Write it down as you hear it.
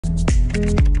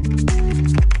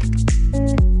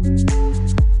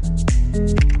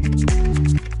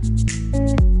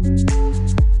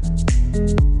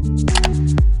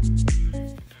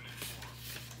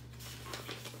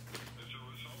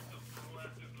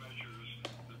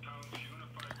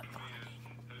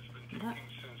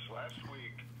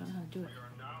do it. We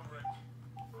are now ready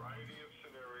for a variety of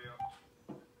scenarios.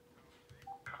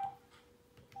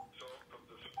 So, of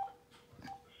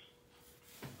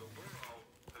the borough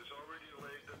has already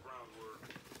laid the groundwork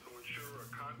to ensure a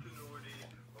continuity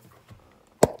of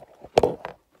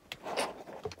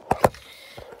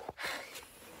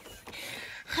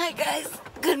Hi guys,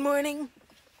 good morning.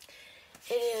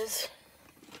 It is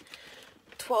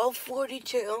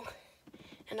 12:42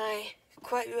 and I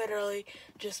quite literally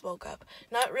just woke up.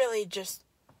 Not really just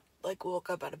like woke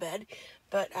up out of bed,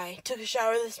 but I took a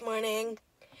shower this morning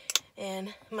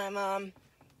and my mom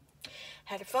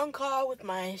had a phone call with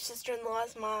my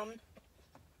sister-in-law's mom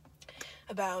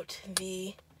about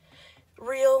the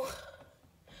bridal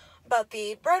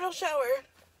shower,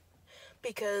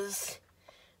 because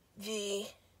the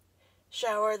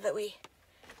shower that we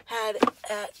had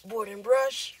at Board and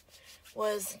Brush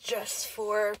was just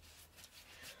for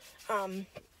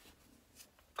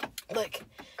like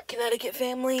Connecticut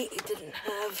family. It didn't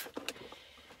have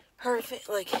her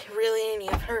really any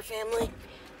of her family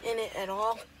in it at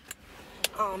all.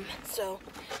 So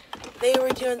they were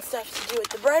doing stuff to do with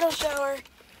the bridal shower,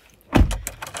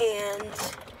 and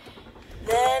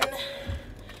then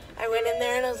I went in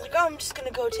there and I was like, oh, I'm just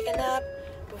gonna go take a nap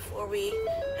before we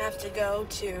have to go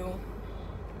to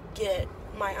get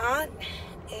my aunt,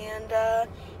 and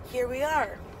here we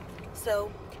are.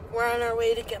 So we're on our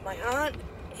way to get my aunt,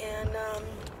 and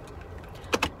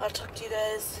I'll talk to you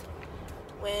guys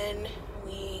when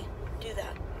we do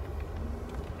that.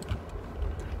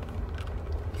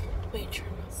 Wait,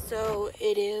 so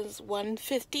it is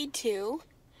 1:52,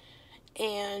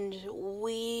 and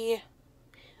we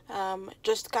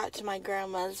just got to my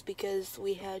grandma's because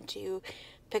we had to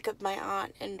pick up my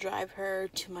aunt and drive her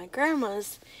to my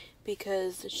grandma's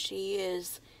because she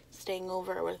is staying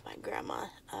over with my grandma.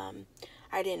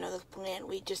 I didn't know the plan.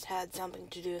 We just had something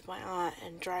to do with my aunt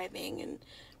and driving and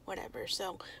whatever.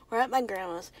 So we're at my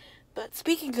grandma's. But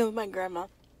speaking of my grandma,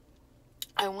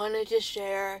 I wanted to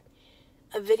share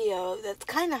a video that's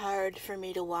kind of hard for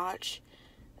me to watch,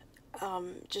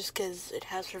 just because it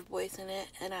has her voice in it,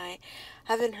 and I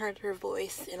haven't heard her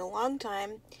voice in a long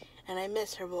time, and I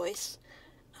miss her voice,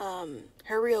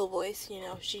 her real voice. You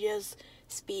know, she does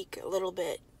speak a little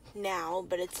bit now,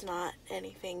 but it's not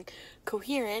anything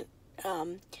coherent.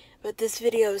 But this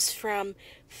video is from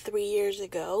 3 years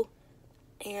ago,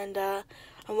 and I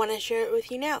want to share it with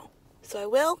you now. So I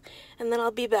will, and then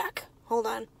I'll be back. Hold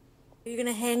on. Are you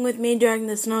gonna hang with me during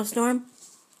the snowstorm?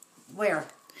 Where?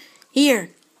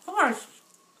 Here. Of course.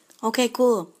 Okay,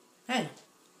 cool. Hey.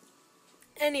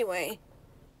 Anyway,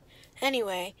 I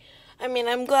mean,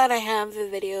 I'm glad I have the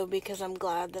video because I'm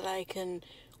glad that I can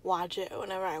watch it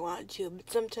whenever I want to,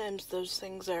 but sometimes those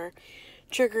things are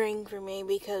triggering for me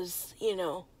because, you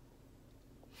know,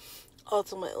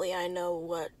 ultimately I know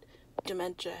what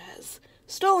dementia has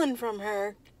stolen from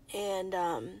her, and,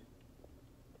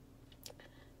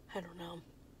 I don't know.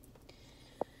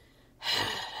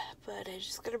 But I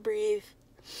just gotta breathe.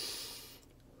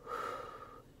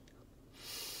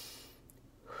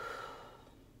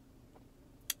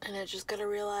 And I just gotta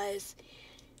realize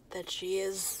that she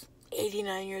is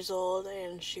 89 years old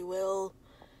and she will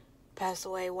pass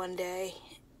away one day,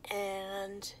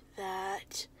 and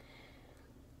that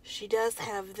she does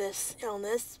have this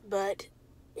illness, but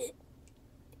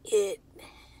it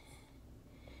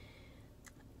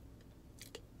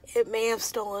may have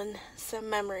stolen some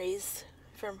memories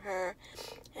from her,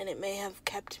 and it may have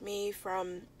kept me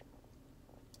from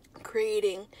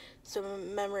creating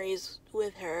some memories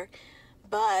with her,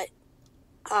 but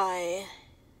I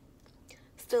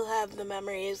still have the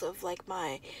memories of like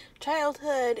my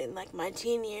childhood and like my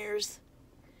teen years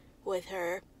with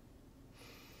her.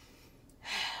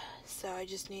 So I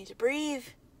just need to breathe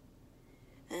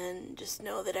and just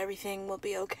know that everything will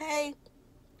be okay,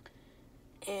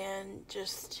 and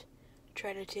just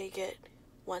try to take it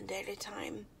one day at a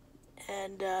time.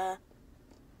 And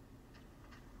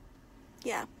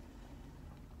yeah,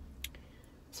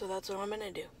 so that's what I'm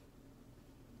gonna do.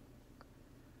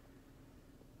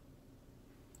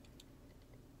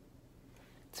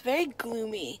 It's a very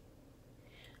gloomy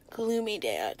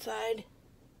day outside.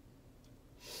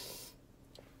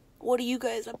 What are you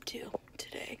guys up to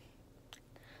today?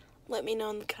 Let me know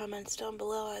in the comments down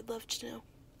below. I'd love to know.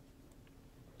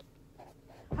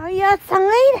 Are you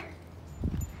outside?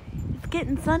 It's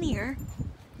getting sunnier,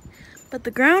 but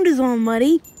the ground is all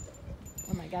muddy.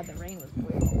 Oh my god, the rain was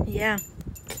brutal. Yeah.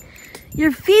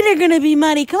 Your feet are gonna be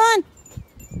muddy. Come on.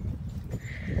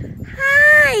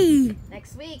 Hi.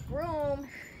 Next week, groom.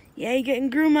 Yeah, you're getting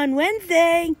groomed on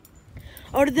Wednesday.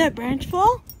 Oh, did that branch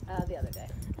fall? The other day.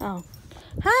 Oh.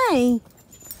 Hi.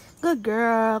 Good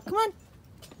girl. Come on.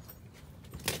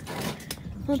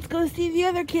 Let's go see the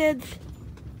other kids.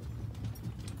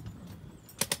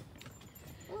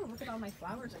 Oh, look at all my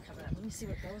flowers are coming up. Let me see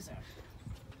what those are.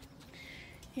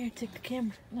 Here, take the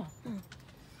camera. No.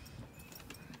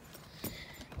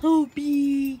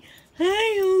 Hopi.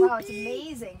 Hi, Hopi. Wow, it's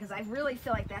amazing because I really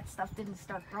feel like that stuff didn't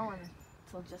start growing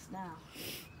until just now.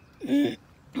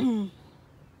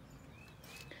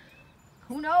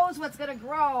 Who knows what's going to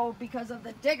grow because of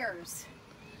the diggers?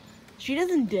 She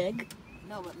doesn't dig.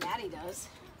 No, but Maddie does.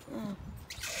 Oh.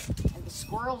 And the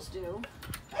squirrels do.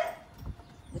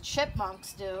 The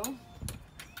chipmunks do.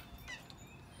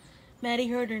 Maddie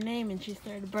heard her name and she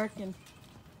started barking.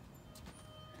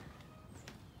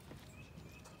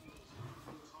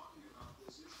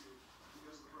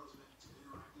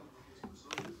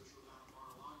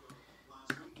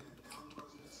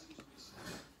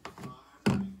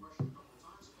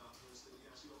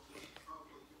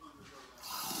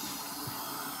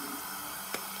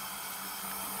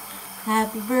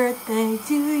 Happy birthday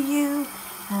to you.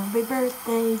 Happy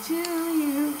birthday to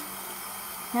you.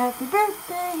 Happy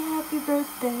birthday, happy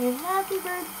birthday, happy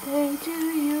birthday to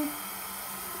you.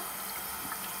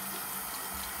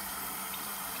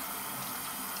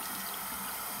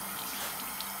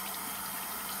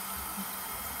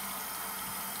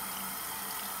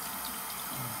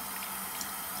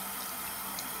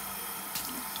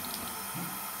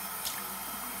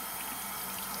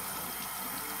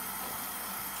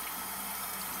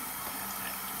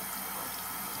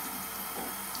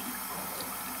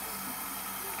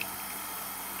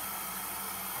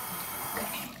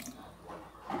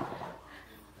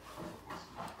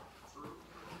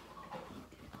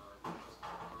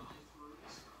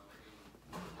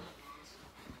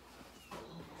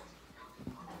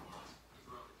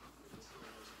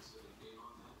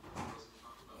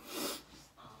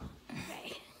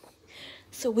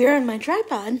 So we're on my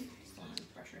tripod.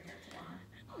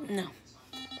 No.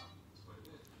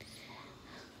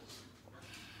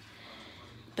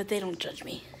 But they don't judge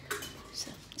me.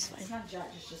 So it's fine. It's not judge,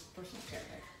 it's just personal care.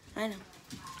 I know.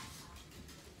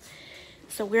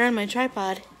 So we're on my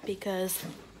tripod because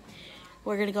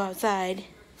we're gonna go outside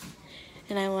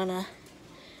and I wanna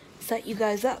set you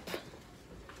guys up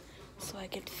so I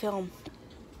can film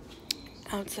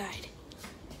outside.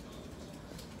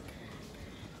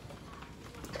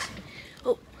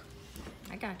 Oh,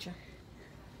 I gotcha.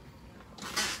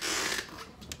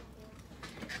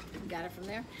 You got it from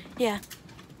there? yeah.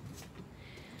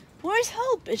 Where's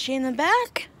Hope? Is she in the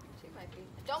back? She might be.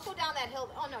 Don't go down that hill.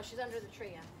 Oh no, she's under the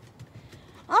tree. Yeah.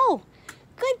 Oh,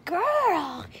 good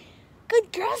girl.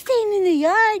 Good girl staying in the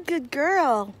yard. Good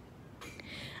girl.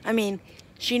 I mean,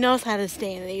 she knows how to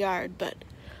stay in the yard, but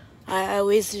I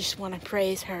always just want to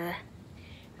praise her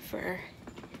for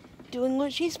doing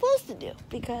what she's supposed to do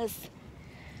because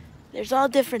there's all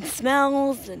different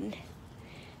smells and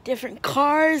different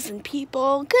cars and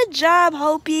people. Good job,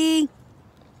 Hopi.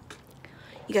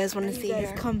 You guys want to see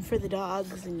her? Come for the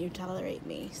dogs and you tolerate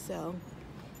me. So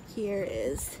here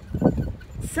is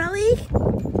Sully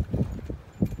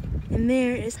and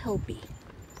there is Hopi.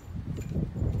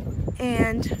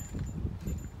 And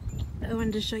I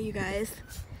wanted to show you guys.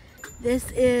 This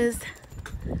is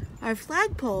our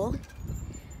flagpole.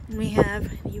 And we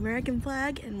have the American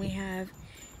flag and we have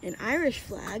an Irish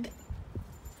flag.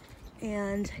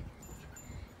 And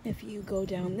if you go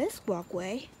down this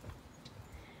walkway,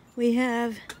 we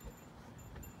have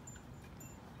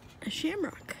a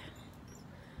shamrock,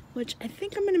 which I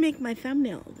think I'm going to make my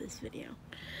thumbnail of this video.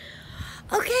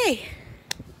 Okay,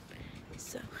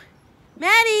 so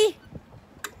Maddie!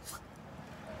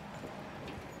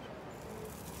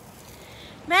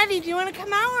 Maddie, do you want to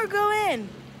come out or go in?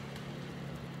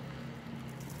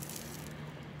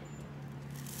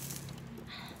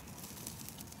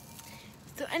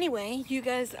 So anyway, you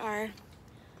guys are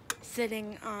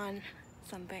sitting on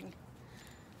something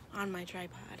on my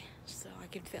tripod so I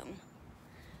could film.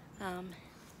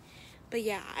 But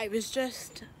yeah, I was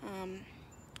just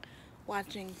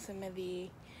watching some of the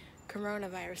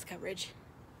coronavirus coverage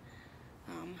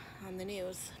on the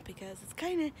news because it's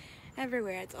kind of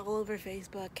everywhere. It's all over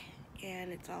Facebook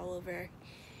and it's all over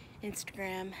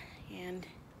Instagram and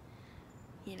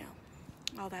you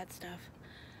know, all that stuff.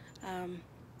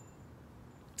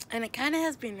 And it kind of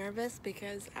has me nervous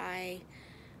because I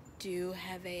do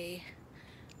have a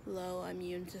low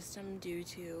immune system due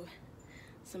to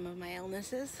some of my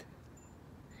illnesses.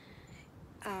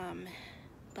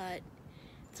 But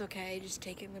it's okay, just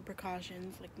taking the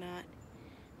precautions, like not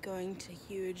going to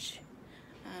huge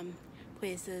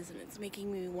places, and it's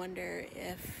making me wonder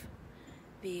if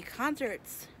the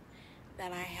concerts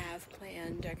that I have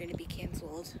planned are going to be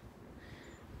canceled.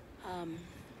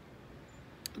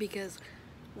 Because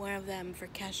one of them for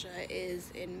Kesha is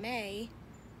in May.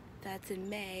 That's in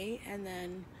May. And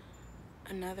then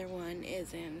another one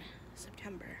is in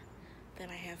September that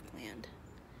I have planned.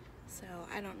 So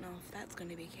I don't know if that's going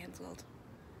to be canceled.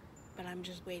 But I'm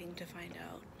just waiting to find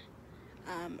out.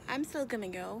 I'm still going to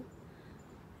go.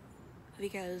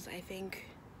 Because I think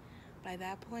by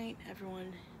that point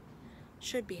everyone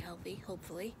should be healthy,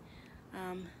 hopefully.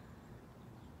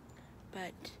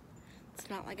 But it's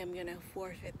not like I'm gonna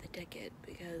forfeit the ticket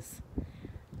because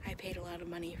I paid a lot of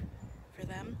money for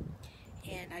them,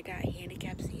 and I got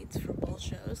handicap seats for both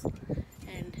shows,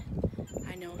 and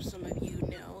I know some of you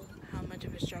know how much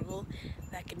of a struggle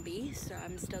that can be, so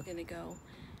I'm still gonna go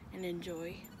and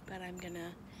enjoy, but I'm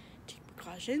gonna take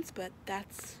precautions. But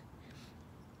that's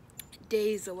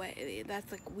days away.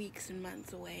 That's like weeks and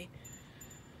months away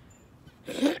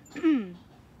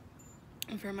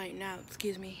from right now,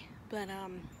 excuse me. But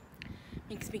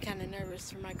makes me kind of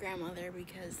nervous for my grandmother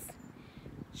because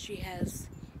she has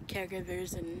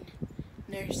caregivers and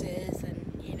nurses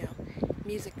and, you know,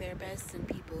 music therapists and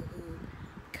people who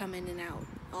come in and out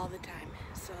all the time.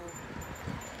 So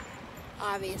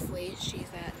obviously she's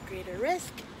at greater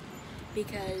risk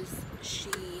because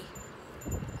she,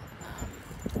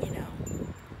 you know,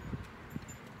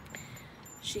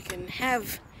 she can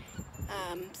have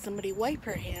somebody wipe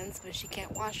her hands, but she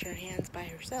can't wash her hands by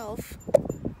herself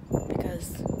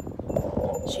because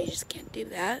she just can't do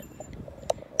that.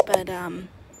 But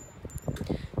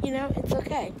you know, it's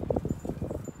okay.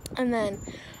 And then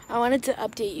I wanted to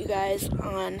update you guys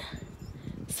on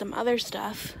some other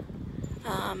stuff.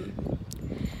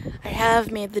 I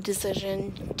have made the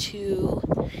decision to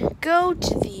go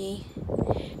to the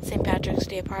St. Patrick's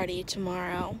Day party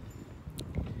tomorrow.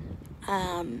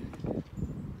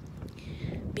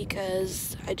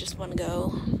 Because I just want to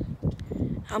go.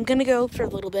 I'm gonna go for a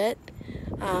little bit.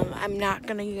 I'm not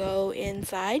gonna go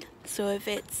inside. So if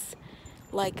it's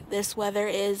like this weather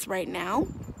is right now,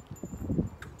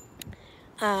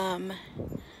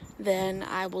 then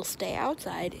I will stay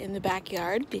outside in the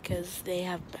backyard because they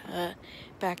have a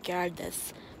backyard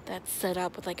that's set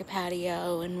up with like a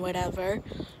patio and whatever.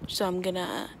 So I'm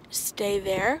gonna stay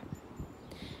there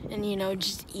and, you know,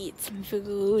 just eat some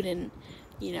food and,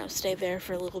 you know, stay there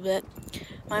for a little bit.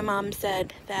 My mom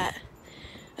said that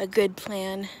a good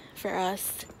plan for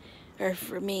us, or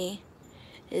for me,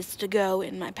 is to go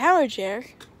in my power chair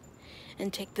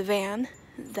and take the van.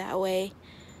 That way,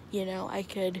 you know, I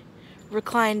could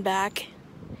recline back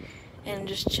and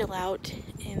just chill out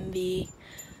in the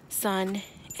sun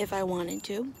if I wanted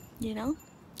to, you know?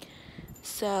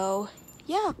 So,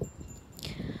 yeah.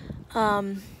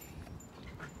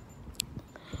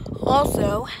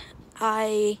 Also,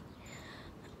 I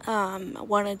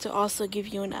wanted to also give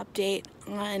you an update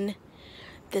on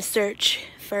the search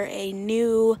for a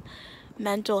new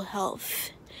mental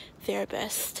health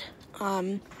therapist.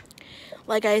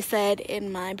 Like I said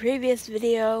in my previous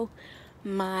video,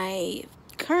 my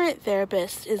current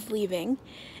therapist is leaving,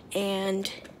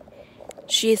 and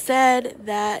she said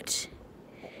that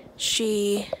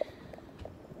she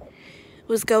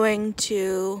was going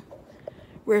to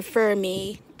refer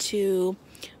me to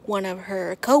one of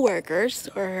her co-workers,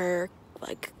 or her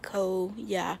like co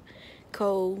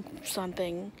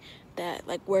something that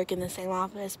like work in the same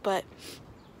office. But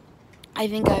I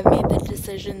think I've made the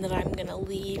decision that I'm gonna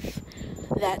leave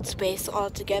that space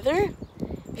altogether,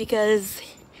 because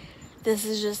this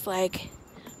is just like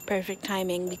perfect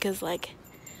timing. Because, like,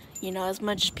 you know, as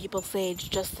much as people say it's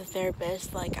just a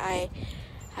therapist, like, I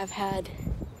have had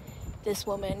this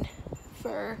woman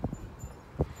for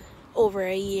over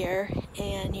a year,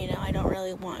 and, you know, I don't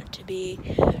really want to be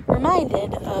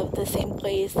reminded of the same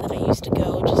place that I used to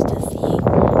go just to see,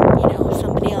 you know,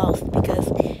 somebody else, because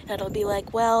it'll be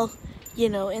like, well, you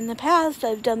know, in the past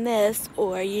I've done this,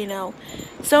 or, you know,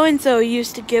 so-and-so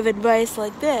used to give advice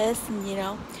like this, and, you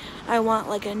know, I want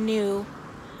like a new,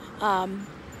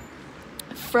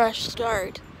 fresh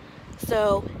start.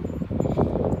 So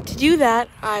to do that,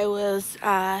 I was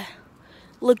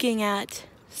looking at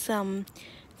some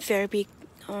therapy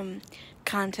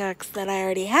contacts that I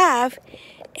already have,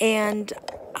 and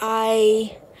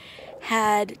I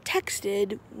had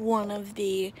texted one of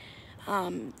the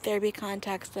therapy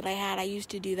contacts that I had. I used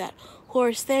to do that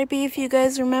horse therapy, if you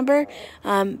guys remember,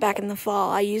 back in the fall.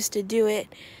 I used to do it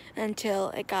until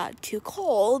it got too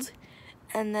cold,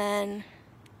 and then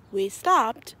we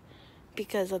stopped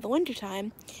because of the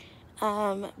wintertime.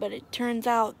 But it turns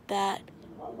out that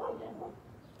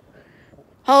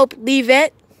Hope, leave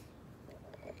it.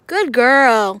 Good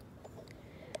girl.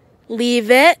 Leave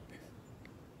it.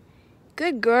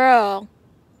 Good girl.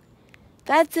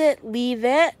 That's it. Leave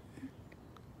it.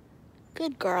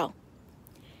 Good girl.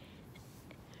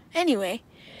 Anyway,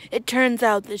 it turns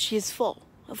out that she's full,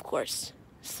 of course.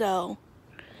 So,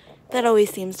 that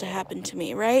always seems to happen to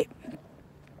me, right?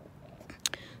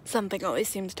 Something always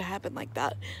seems to happen like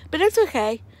that. But it's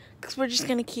okay, because we're just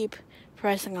going to keep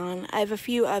pressing on. I have a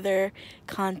few other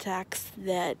contacts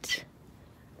that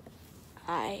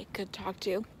I could talk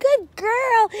to. Good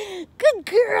girl! Good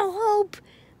girl, Hope!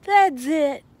 That's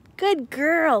it. Good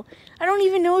girl. I don't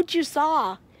even know what you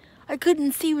saw. I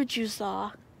couldn't see what you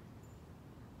saw.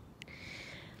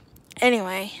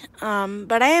 Anyway,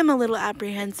 but I am a little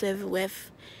apprehensive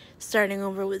with starting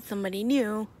over with somebody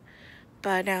new.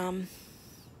 But,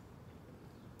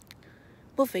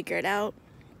 we'll figure it out.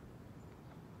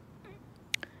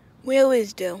 We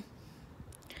always do.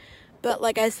 But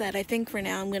like I said, I think for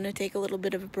now I'm going to take a little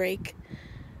bit of a break,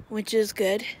 which is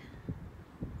good.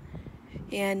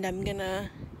 And I'm going to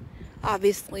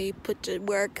obviously put to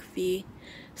work the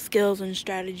skills and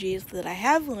strategies that I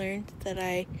have learned that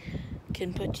I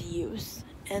can put to use.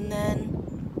 And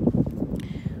then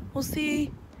we'll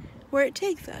see where it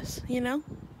takes us, you know?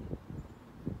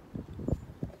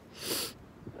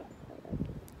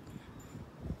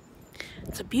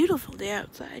 It's a beautiful day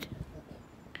outside.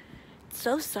 It's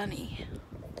so sunny.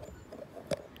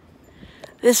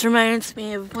 This reminds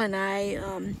me of when I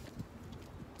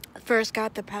first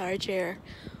got the power chair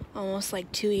almost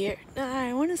like 2 years.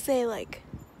 I want to say like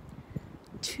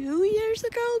 2 years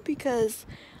ago, because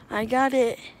I got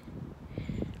it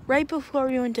right before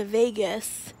we went to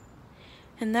Vegas,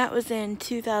 and that was in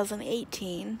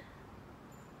 2018.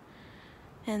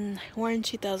 And we're in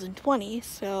 2020,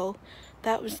 so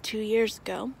that was 2 years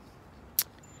ago.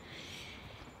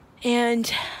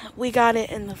 And we got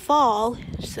it in the fall,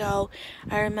 so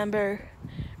I remember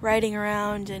riding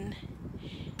around, and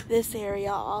this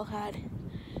area all had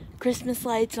Christmas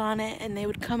lights on it, and they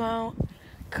would come on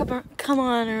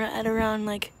at around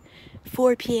like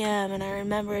 4 p.m. And I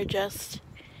remember just,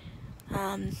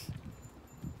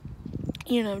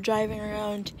 driving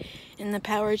around in the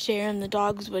power chair, and the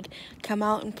dogs would come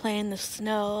out and play in the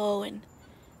snow, and,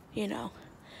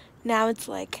 now it's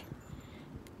like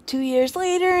 2 years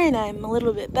later, and I'm a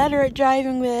little bit better at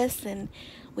driving this, and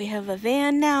we have a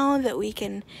van now that we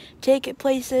can take at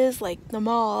places like the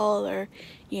mall, or,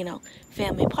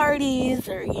 family parties,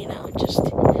 or, just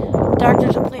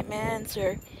doctor's appointments,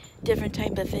 or different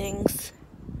type of things.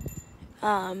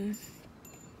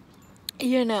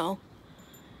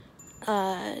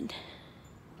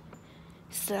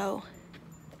 So,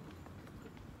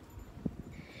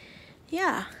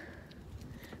 yeah.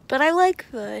 But I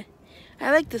like the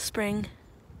spring.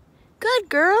 Good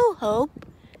girl, Hope.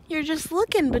 You're just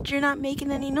looking, but you're not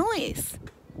making any noise.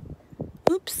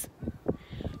 Oops.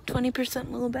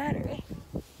 20% low battery.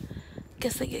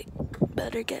 Guess I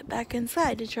better get back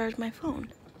inside to charge my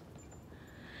phone.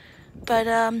 But,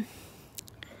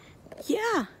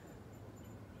 yeah.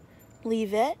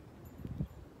 Leave it.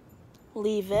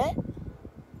 Leave it.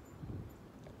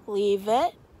 Leave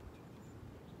it.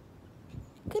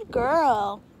 Good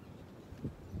girl.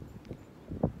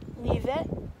 Leave it.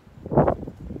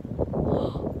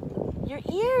 Your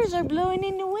ears are blowing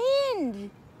in the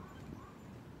wind.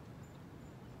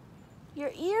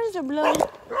 Your ears are blowing.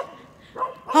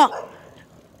 Huh.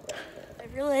 I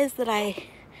realized that I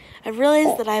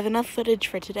have enough footage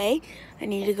for today. I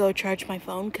need to go charge my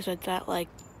phone because it's at like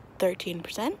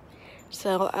 13%.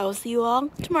 So I will see you all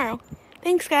tomorrow.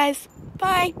 Thanks, guys.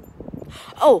 Bye.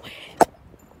 Oh,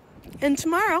 and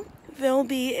tomorrow there'll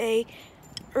be a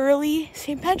early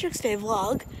St. Patrick's Day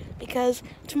vlog, because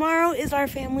tomorrow is our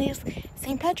family's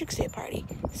St. Patrick's Day party.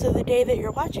 So the day that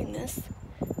you're watching this,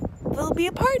 there'll be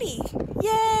a party.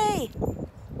 Yay!